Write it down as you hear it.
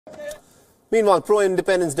Meanwhile,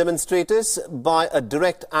 pro-independence demonstrators by a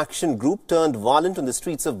direct action group turned violent on the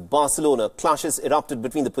streets of Barcelona. Clashes erupted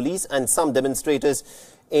between the police and some demonstrators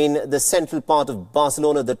in the central part of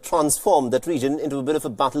Barcelona that transformed that region into a bit of a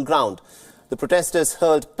battleground. The protesters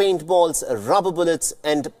hurled paintballs, rubber bullets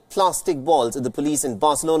and plastic balls at the police in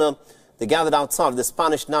Barcelona. They gathered outside the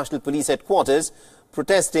Spanish National Police headquarters,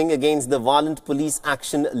 protesting against the violent police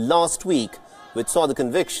action last week, which saw the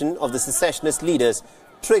conviction of the secessionist leaders,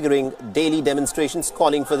 triggering daily demonstrations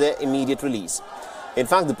calling for their immediate release. In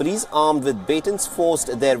fact, the police, armed with batons,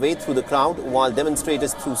 forced their way through the crowd while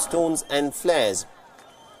demonstrators threw stones and flares.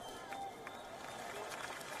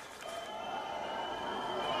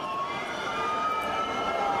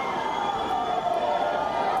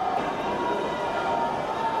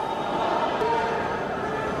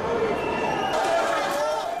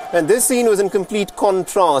 And this scene was in complete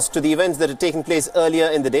contrast to the events that had taken place earlier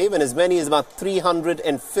in the day, when as many as about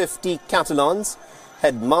 350 Catalans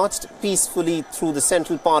had marched peacefully through the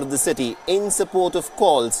central part of the city in support of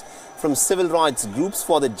calls from civil rights groups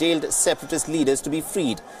for the jailed separatist leaders to be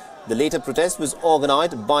freed. The later protest was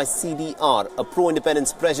organized by CDR, a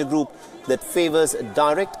pro-independence pressure group that favors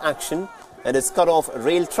direct action and has cut off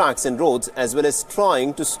rail tracks and roads, as well as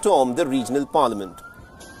trying to storm the regional parliament.